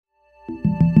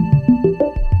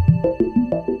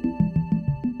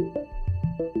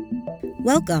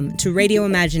Welcome to Radio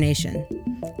Imagination.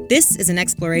 This is an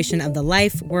exploration of the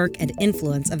life, work, and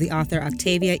influence of the author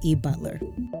Octavia E. Butler.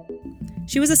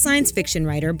 She was a science fiction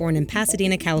writer born in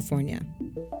Pasadena, California.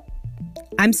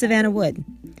 I'm Savannah Wood.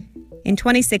 In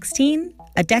 2016,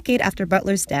 a decade after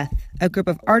Butler's death, a group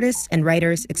of artists and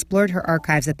writers explored her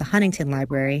archives at the Huntington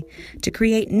Library to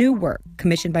create new work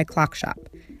commissioned by Clockshop,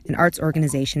 an arts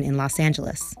organization in Los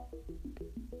Angeles.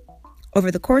 Over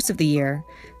the course of the year,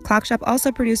 Clockshop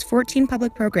also produced 14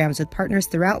 public programs with partners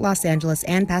throughout Los Angeles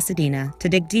and Pasadena to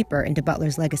dig deeper into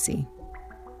Butler's legacy.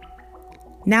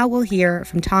 Now we'll hear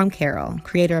from Tom Carroll,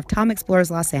 creator of Tom Explores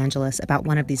Los Angeles, about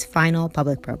one of these final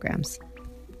public programs.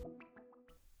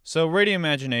 So Radio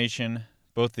Imagination,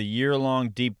 both the year-long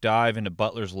deep dive into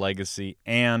Butler's legacy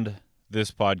and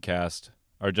this podcast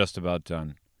are just about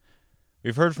done.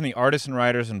 We've heard from the artists and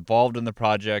writers involved in the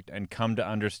project and come to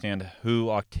understand who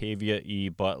Octavia E.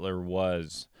 Butler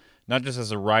was, not just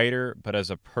as a writer, but as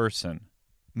a person.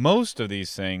 Most of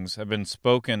these things have been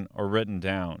spoken or written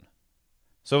down.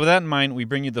 So with that in mind, we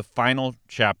bring you the final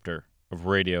chapter of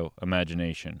Radio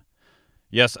Imagination.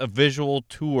 Yes, a visual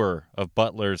tour of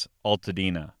Butler's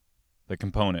Altadena, the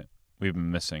component we've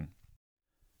been missing.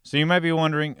 So you might be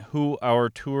wondering who our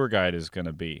tour guide is going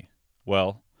to be.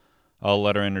 Well, I'll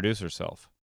let her introduce herself.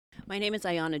 My name is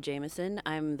Ayanna Jameson.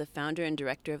 I'm the founder and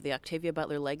director of the Octavia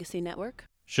Butler Legacy Network.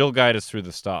 She'll guide us through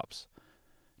the stops.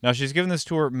 Now, she's given this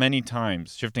tour many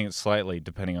times, shifting it slightly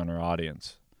depending on her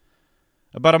audience.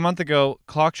 About a month ago,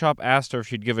 Clockshop asked her if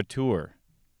she'd give a tour.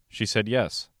 She said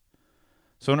yes.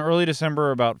 So in early December,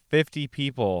 about 50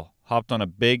 people hopped on a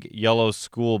big yellow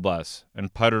school bus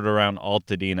and puttered around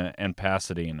Altadena and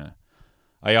Pasadena,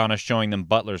 Ayanna showing them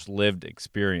Butler's lived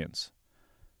experience.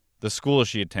 The school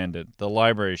she attended, the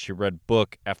library she read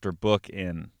book after book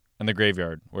in, and the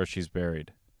graveyard where she's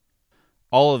buried.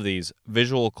 All of these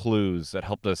visual clues that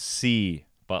helped us see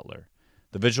Butler,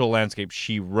 the visual landscape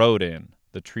she wrote in,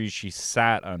 the trees she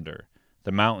sat under,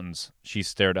 the mountains she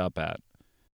stared up at.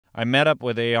 I met up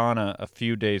with Ayanna a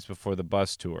few days before the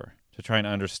bus tour to try and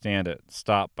understand it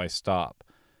stop by stop,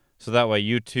 so that way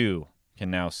you too can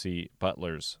now see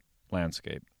Butler's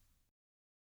landscape.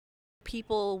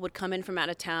 People would come in from out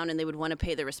of town and they would want to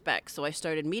pay their respects. So I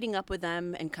started meeting up with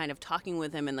them and kind of talking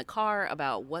with them in the car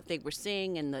about what they were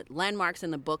seeing and the landmarks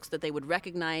in the books that they would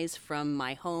recognize from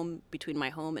my home, between my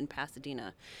home and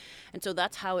Pasadena. And so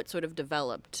that's how it sort of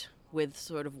developed, with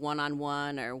sort of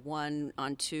one-on-one or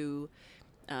one-on-two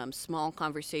small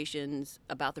conversations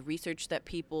about the research that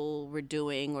people were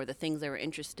doing or the things they were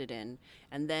interested in.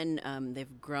 And then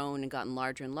they've grown and gotten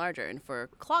larger and larger. And for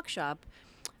Clockshop,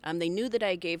 they knew that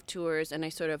I gave tours, and I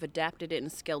sort of adapted it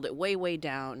and scaled it way, way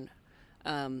down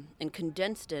and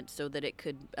condensed it so that it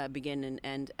could begin and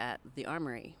end at the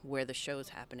Armory, where the show is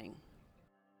happening.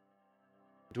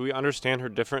 Do we understand her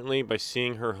differently by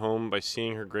seeing her home, by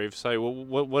seeing her gravesite?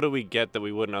 What do we get that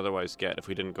we wouldn't otherwise get if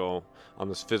we didn't go on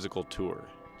this physical tour?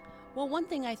 Well, one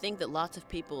thing I think that lots of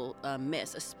people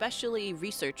miss, especially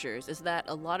researchers, is that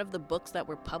a lot of the books that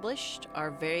were published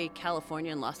are very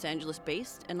California and Los Angeles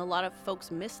based, and a lot of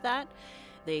folks miss that.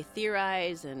 They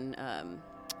theorize and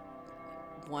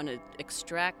want to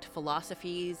extract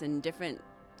philosophies and different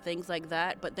things like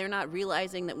that, but they're not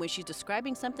realizing that when she's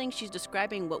describing something, she's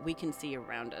describing what we can see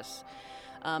around us.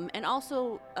 And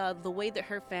also the way that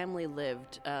her family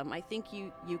lived. I think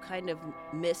you kind of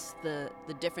miss the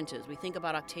differences. We think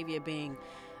about Octavia being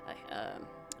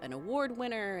an award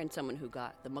winner and someone who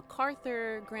got the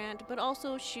MacArthur grant, but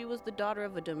also she was the daughter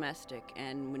of a domestic.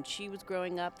 And when she was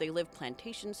growing up, they lived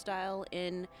plantation style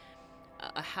in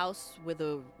a house with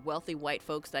a wealthy white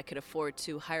folks that could afford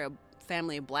to hire a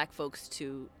family of black folks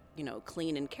to,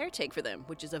 clean and caretake for them,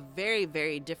 which is a very,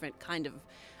 very different kind of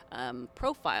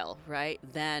profile, right,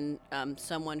 than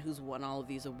someone who's won all of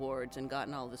these awards and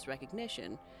gotten all of this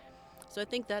recognition. So I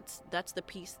think that's the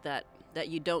piece that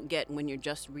you don't get when you're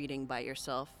just reading by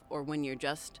yourself, or when you're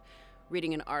just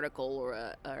reading an article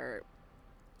or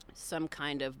some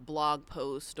kind of blog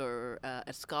post or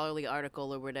a scholarly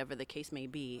article or whatever the case may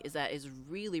be, is that is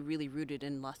really, really rooted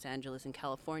in Los Angeles and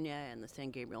California and the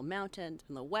San Gabriel Mountains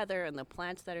and the weather and the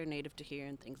plants that are native to here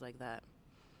and things like that.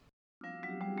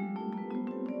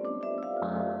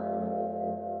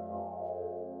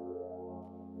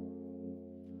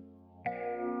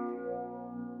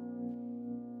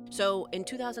 So in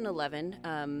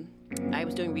 2011, I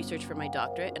was doing research for my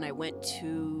doctorate, and I went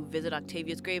to visit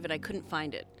Octavia's grave, and I couldn't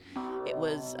find it. It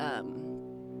was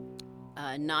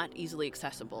not easily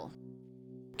accessible.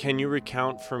 Can you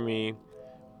recount for me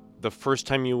the first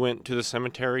time you went to the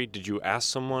cemetery, did you ask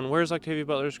someone, where's Octavia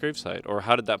Butler's gravesite? Or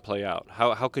how did that play out?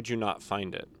 How could you not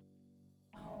find it?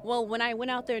 Well, when I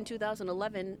went out there in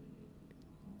 2011,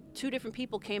 2 different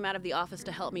people came out of the office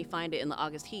to help me find it in the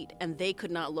August heat, and they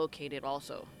could not locate it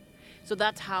also. So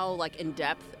that's how, like, in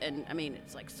depth, and I mean,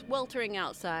 it's like sweltering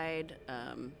outside.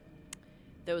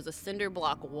 There was a cinder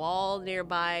block wall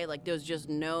nearby. Like, there was just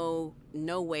no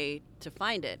way to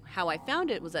find it. How I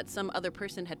found it was that some other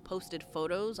person had posted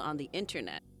photos on the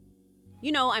internet.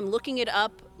 You know, I'm looking it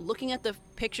up, looking at the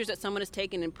pictures that someone has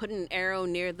taken and putting an arrow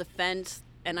near the fence,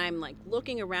 and I'm like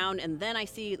looking around, and then I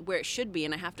see where it should be,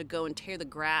 and I have to go and tear the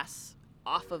grass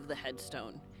off of the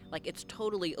headstone. Like, it's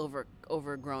totally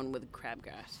overgrown with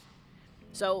crabgrass.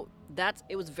 So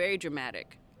it was very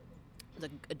dramatic.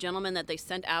 A gentleman that they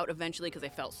sent out eventually because they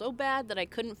felt so bad that I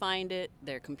couldn't find it,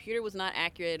 their computer was not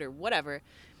accurate or whatever,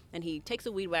 and he takes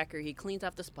a weed whacker, he cleans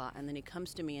off the spot, and then he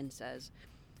comes to me and says,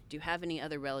 do you have any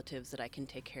other relatives that I can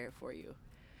take care of for you?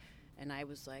 And I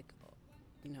was like,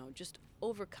 you know, just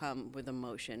overcome with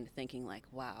emotion, thinking like,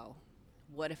 wow,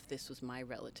 what if this was my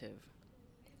relative?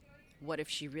 What if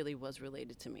she really was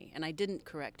related to me? And I didn't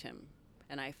correct him,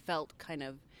 and I felt kind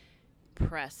of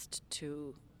pressed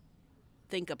to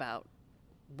think about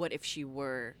what if she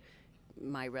were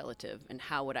my relative, and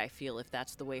how would I feel if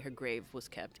that's the way her grave was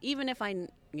kept, even if I,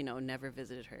 you know, never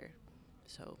visited her.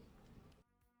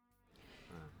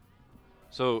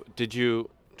 So did you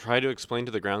try to explain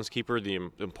to the groundskeeper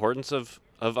the importance of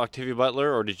Octavia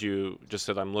Butler, or did you just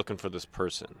said, I'm looking for this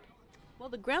person? Well,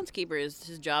 the groundskeeper,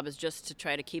 his job is just to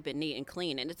try to keep it neat and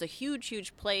clean. And it's a huge,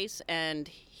 huge place, and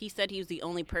he said he was the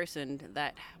only person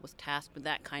that was tasked with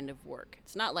that kind of work.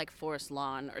 It's not like Forest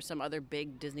Lawn or some other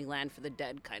big Disneyland for the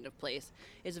dead kind of place.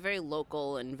 It's very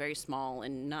local and very small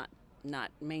and not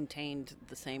maintained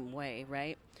the same way,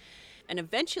 right? And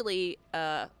eventually,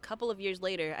 a couple of years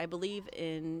later, I believe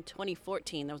in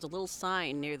 2014, there was a little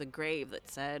sign near the grave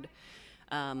that said,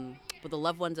 with the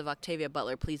loved ones of Octavia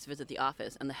Butler, please visit the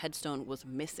office, and the headstone was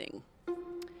missing.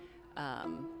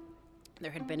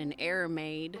 There had been an error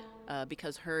made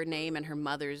because her name and her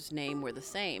mother's name were the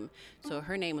same. So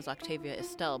her name was Octavia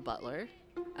Estelle Butler,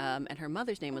 and her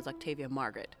mother's name was Octavia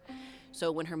Margaret. So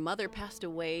when her mother passed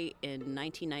away in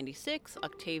 1996,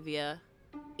 Octavia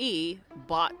E.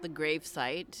 bought the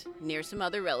gravesite near some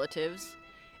other relatives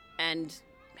and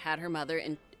had her mother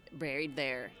buried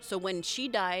there. So when she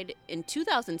died in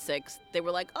 2006, they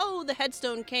were like, oh, the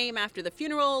headstone came after the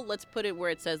funeral, let's put it where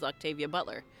it says Octavia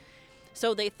Butler.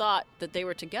 So they thought that they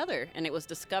were together, and it was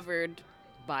discovered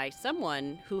by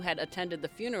someone who had attended the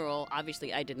funeral.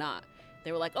 Obviously, I did not.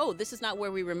 They were like, oh, this is not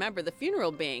where we remember the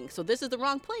funeral being, so this is the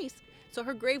wrong place. So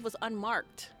her grave was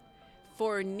unmarked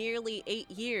for nearly 8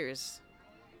 years.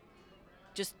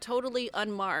 Just totally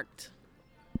unmarked.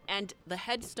 And the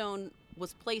headstone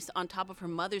was placed on top of her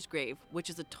mother's grave, which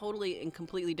is a totally and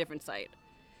completely different site.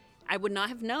 I would not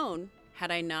have known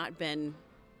had I not been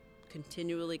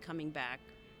continually coming back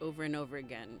over and over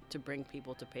again to bring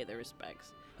people to pay their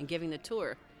respects and giving the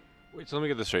tour. Wait, so let me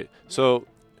get this straight. So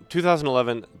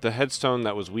 2011, the headstone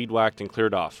that was weed whacked and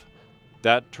cleared off,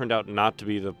 that turned out not to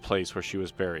be the place where she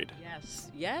was buried.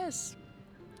 Yes.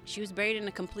 She was buried in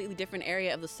a completely different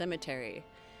area of the cemetery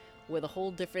with a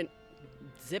whole different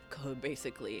zip code,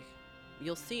 basically.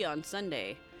 You'll see on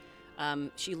Sunday.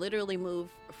 She literally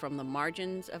moved from the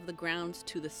margins of the grounds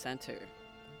to the center.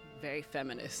 Very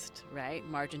feminist, right?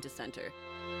 Margin to center.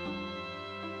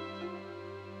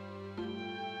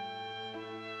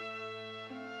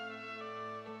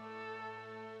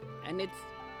 And it's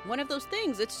one of those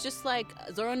things. It's just like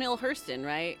Zora Neale Hurston,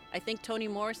 right? I think Toni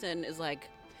Morrison is like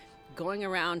going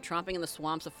around tromping in the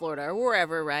swamps of Florida or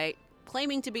wherever, right?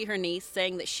 Claiming to be her niece,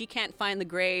 saying that she can't find the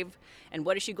grave, and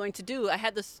what is she going to do? I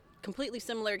had this completely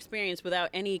similar experience without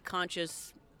any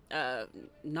conscious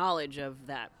knowledge of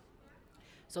that.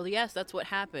 So yes, that's what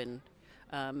happened,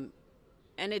 and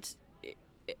it's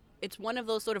one of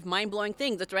those sort of mind-blowing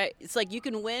things. That's right. It's like you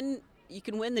can win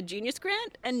the Genius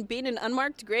Grant and be in an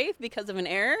unmarked grave because of an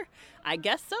error. I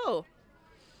guess so.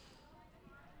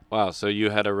 Wow. So you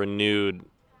had a renewed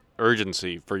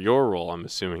urgency for your role, I'm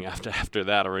assuming, after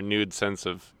that, a renewed sense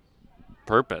of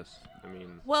purpose.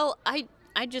 Well,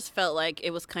 I just felt like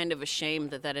it was kind of a shame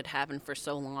that had happened for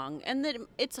so long, and that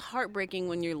it's heartbreaking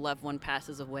when your loved one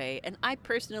passes away. And I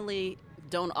personally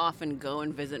don't often go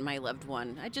and visit my loved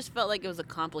one. I just felt like it was a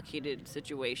complicated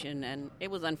situation, and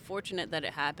it was unfortunate that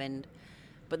it happened,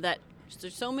 but that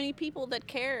there's so many people that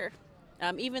care.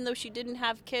 Even though she didn't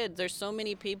have kids, there's so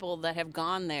many people that have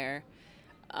gone there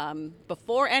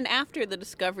before and after the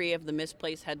discovery of the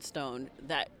misplaced headstone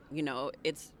that,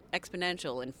 it's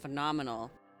exponential and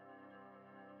phenomenal.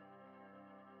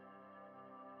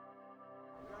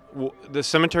 The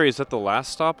cemetery, is that the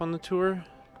last stop on the tour?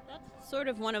 That's sort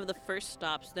of one of the first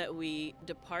stops that we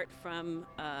depart from.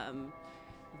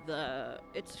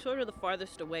 It's sort of the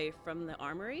farthest away from the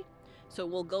armory. So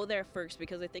we'll go there first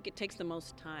because I think it takes the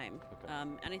most time. Okay.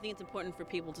 And I think it's important for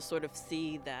people to sort of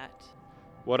see that.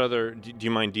 Do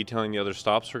you mind detailing the other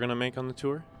stops we're going to make on the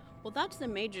tour? Well, that's the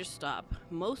major stop.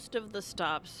 Most of the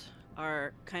stops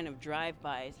are kind of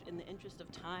drive-bys in the interest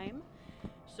of time.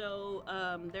 So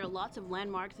there are lots of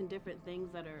landmarks and different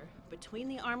things that are between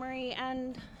the armory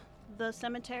and the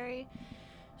cemetery.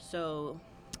 So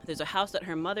there's a house that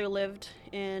her mother lived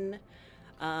in.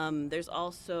 There's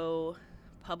also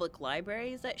public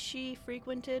libraries that she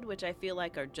frequented, which I feel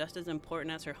like are just as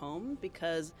important as her home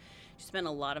because she spent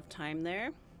a lot of time there.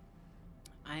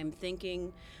 I'm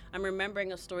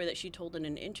remembering a story that she told in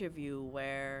an interview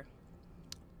where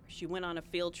she went on a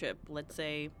field trip, let's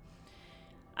say,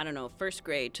 I don't know, first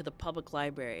grade to the public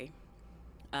library.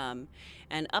 And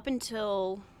up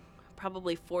until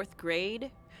probably fourth grade,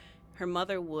 her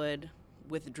mother would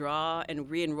withdraw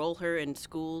and re-enroll her in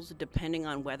schools depending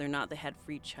on whether or not they had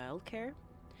free childcare.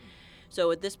 So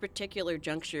at this particular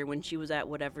juncture, when she was at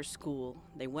whatever school,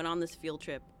 they went on this field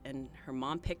trip and her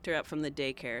mom picked her up from the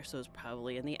daycare, so it was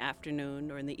probably in the afternoon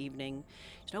or in the evening.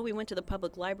 She said, "Oh, we went to the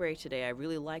public library today. I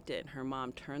really liked it." And her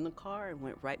mom turned the car and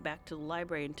went right back to the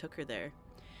library and took her there.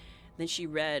 Then she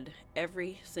read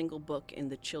every single book in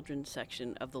the children's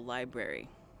section of the library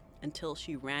until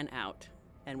she ran out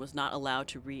and was not allowed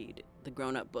to read the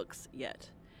grown-up books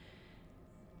yet.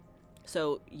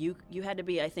 So you had to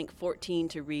be, I think, 14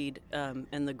 to read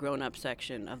in the grown-up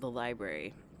section of the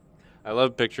library. I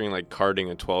love picturing like carding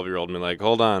a 12-year-old and be like,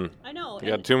 hold on. I know. You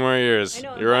got 2 more years. I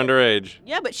know, You're underage.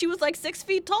 Yeah, but she was like 6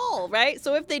 feet tall, right?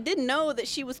 So if they didn't know that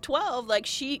she was 12, like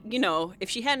she, if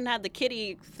she hadn't had the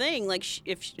kitty thing, like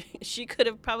she could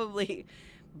have probably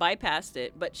bypassed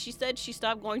it. But she said she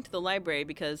stopped going to the library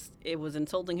because it was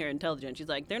insulting her intelligence. She's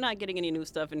like, they're not getting any new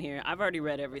stuff in here. I've already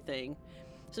read everything.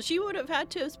 So she would have had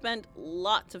to have spent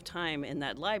lots of time in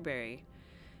that library.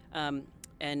 And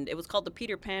it was called the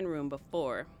Peter Pan Room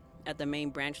before at the main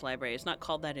branch library. It's not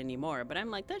called that anymore. But I'm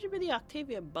like, that should be the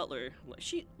Octavia Butler.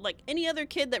 She, like any other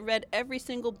kid that read every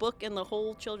single book in the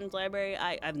whole children's library,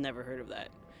 I've never heard of that.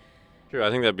 Sure, I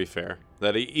think that'd be fair.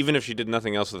 That even if she did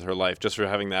nothing else with her life, just for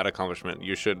having that accomplishment,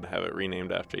 you should have it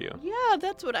renamed after you. Yeah,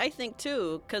 that's what I think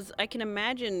too. Because I can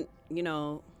imagine,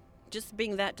 just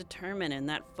being that determined and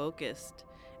that focused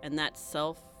and that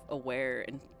self-aware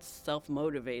and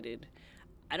self-motivated.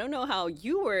 I don't know how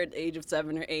you were at the age of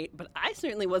 7 or 8, but I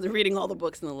certainly wasn't reading all the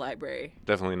books in the library.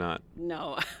 Definitely not.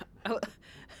 No. I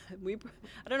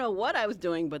don't know what I was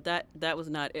doing, but that was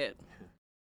not it.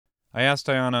 I asked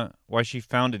Ayanna why she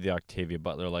founded the Octavia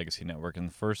Butler Legacy Network in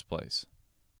the first place.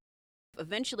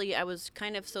 Eventually, I was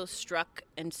kind of so struck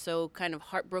and so kind of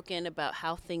heartbroken about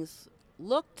how things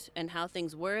looked and how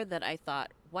things were that I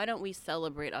thought, why don't we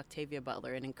celebrate Octavia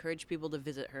Butler and encourage people to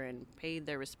visit her and pay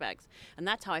their respects? And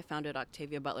that's how I founded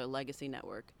Octavia Butler Legacy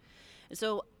Network. And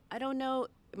so I don't know,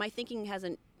 my thinking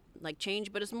hasn't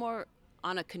changed, but it's more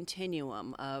on a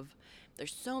continuum of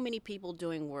there's so many people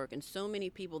doing work and so many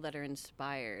people that are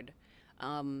inspired.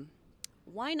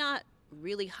 Why not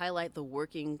really highlight the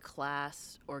working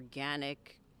class,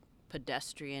 organic,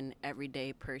 pedestrian,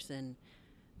 everyday person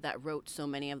that wrote so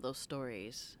many of those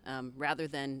stories, rather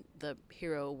than the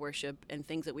hero worship and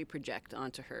things that we project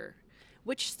onto her,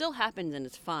 which still happens and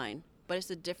it's fine, but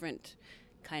it's a different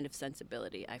kind of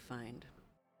sensibility, I find.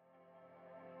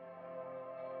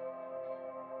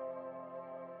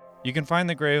 You can find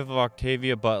the grave of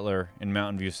Octavia Butler in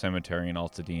Mountain View Cemetery in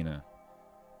Altadena.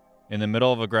 In the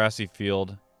middle of a grassy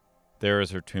field, there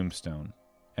is her tombstone,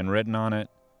 and written on it,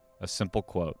 a simple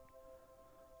quote: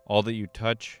 "All that you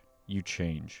touch, you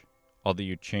change. All that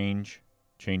you change,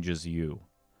 changes you.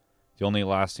 The only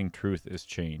lasting truth is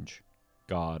change.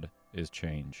 God is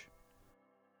change."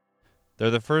 They're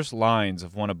the first lines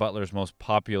of one of Butler's most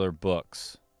popular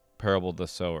books, Parable of the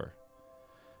Sower.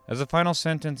 As a final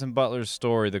sentence in Butler's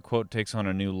story, the quote takes on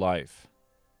a new life.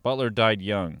 Butler died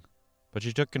young, but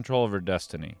she took control of her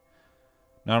destiny,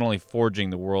 not only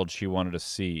forging the world she wanted to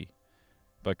see,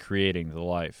 but creating the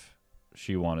life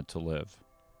she wanted to live.